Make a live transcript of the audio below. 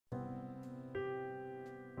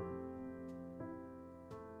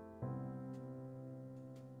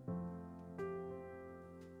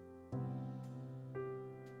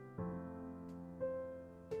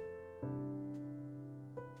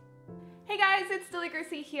Hey guys, it's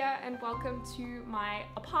Deligracy here and welcome to my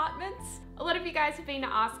apartment. A lot of you guys have been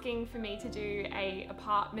asking for me to do a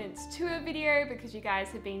apartment tour video because you guys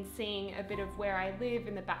have been seeing a bit of where I live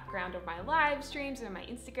in the background of my live streams and my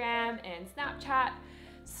Instagram and Snapchat.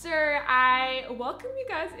 So I welcome you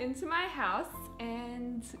guys into my house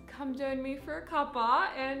and come join me for a cuppa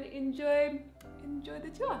and enjoy the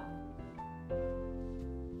tour.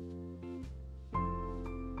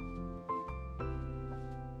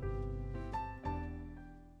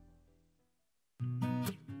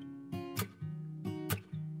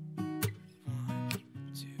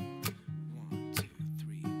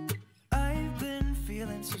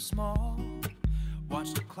 So small,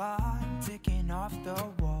 watch the clock ticking off the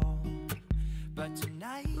wall. But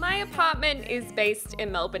tonight, my apartment is based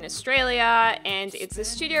in Melbourne, Australia, and it's a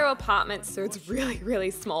studio apartment, so it's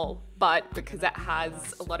really small. But because it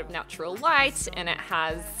has a lot of natural light and it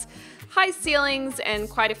has high ceilings and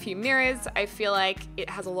quite a few mirrors, I feel like it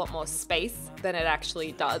has a lot more space than it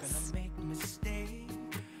actually does.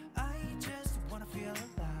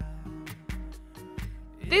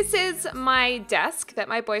 This is my desk that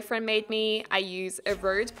my boyfriend made me. I use a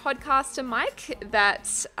Rode podcaster mic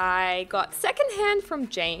that I got secondhand from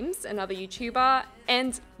James, another YouTuber,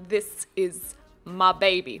 and this is my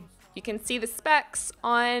baby. You can see the specs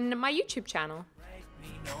on my YouTube channel.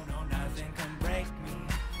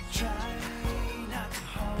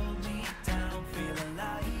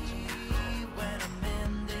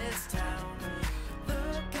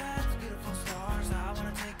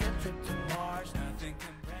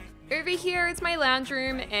 Over here is my lounge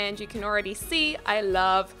room, and you can already see I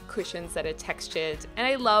love cushions that are textured and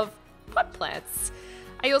I love pot plants.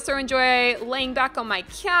 I also enjoy laying back on my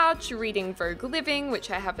couch, reading Vogue Living, which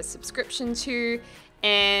I have a subscription to,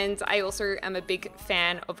 and I also am a big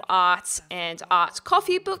fan of art and art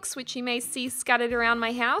coffee books, which you may see scattered around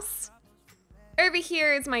my house. Over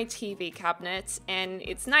here is my TV cabinet, and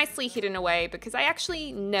it's nicely hidden away because I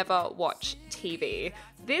actually never watch TV.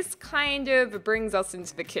 This kind of brings us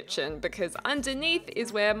into the kitchen because underneath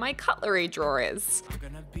is where my cutlery drawer is. I'm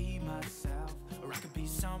gonna be myself, or I could be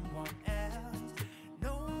someone else.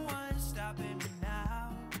 No one's stopping me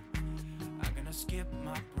now. I'm gonna skip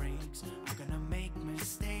my breaks. I'm gonna make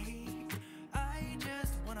mistakes. I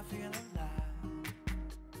just wanna feel alive.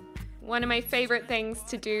 One of my favorite things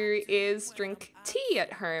to do is drink tea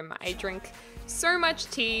at home. I drink so much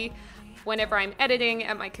tea. Whenever I'm editing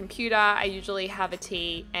at my computer, I usually have a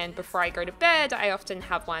tea, and before I go to bed, I often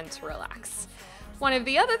have one to relax. One of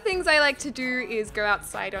the other things I like to do is go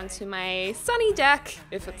outside onto my sunny deck,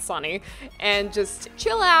 if it's sunny, and just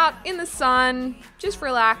chill out in the sun, just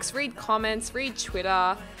relax, read comments, read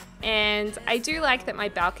Twitter, and I do like that my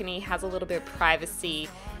balcony has a little bit of privacy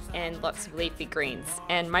and lots of leafy greens.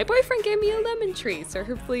 And my boyfriend gave me a lemon tree, so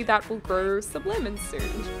hopefully that will grow some lemons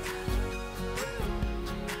soon.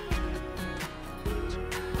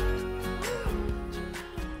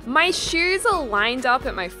 My shoes are lined up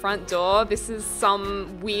at my front door. This is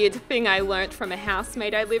some weird thing I learnt from a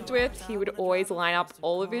housemate I lived with. He would always line up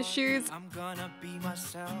all of his shoes. I'm gonna be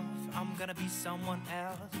myself. I'm gonna be someone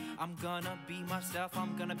else. I'm gonna be myself.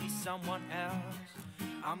 I'm gonna be someone else.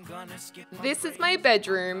 I'm gonna skip. This is my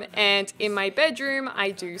bedroom, and in my bedroom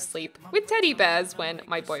I do sleep with teddy bears when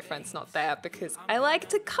my boyfriend's not there because I like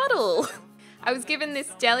to cuddle. I was given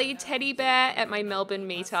this deli teddy bear at my Melbourne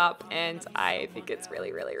meetup, and I think it's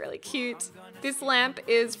really cute. This lamp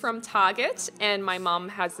is from Target, and my mum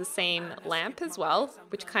has the same lamp as well,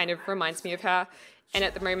 which kind of reminds me of her. And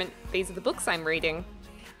at the moment, these are the books I'm reading.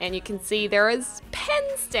 And you can see there is pen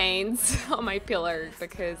stains on my pillow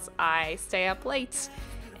because I stay up late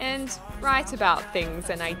and write about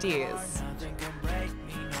things and ideas.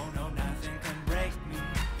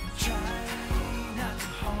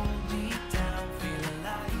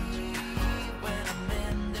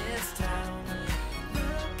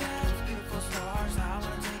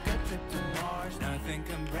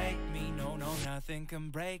 Nothing can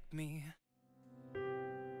break me.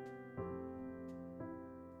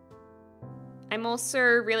 I'm also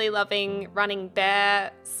really loving running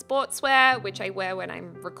bare sportswear, which I wear when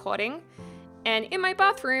I'm recording. And in my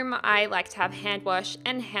bathroom, I like to have hand wash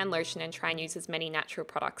and hand lotion and try and use as many natural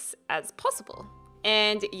products as possible.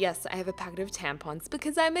 And yes, I have a packet of tampons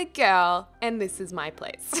because I'm a girl and this is my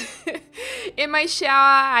place. In my shower,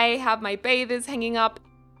 I have my bathers hanging up.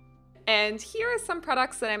 And here are some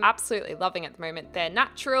products that I'm absolutely loving at the moment. They're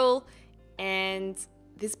natural, and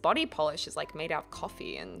this body polish is like made out of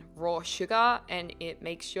coffee and raw sugar, and it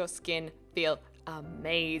makes your skin feel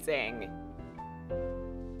amazing.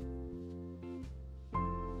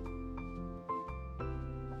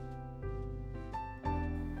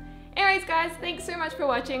 Anyways guys, thanks so much for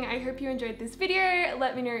watching. I hope you enjoyed this video.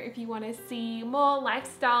 Let me know if you want to see more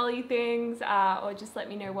lifestyle-y things or just let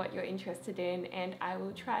me know what you're interested in and I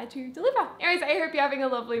will try to deliver. Anyways, I hope you're having a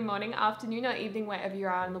lovely morning, afternoon or evening wherever you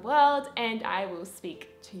are in the world, and I will speak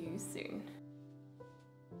to you soon.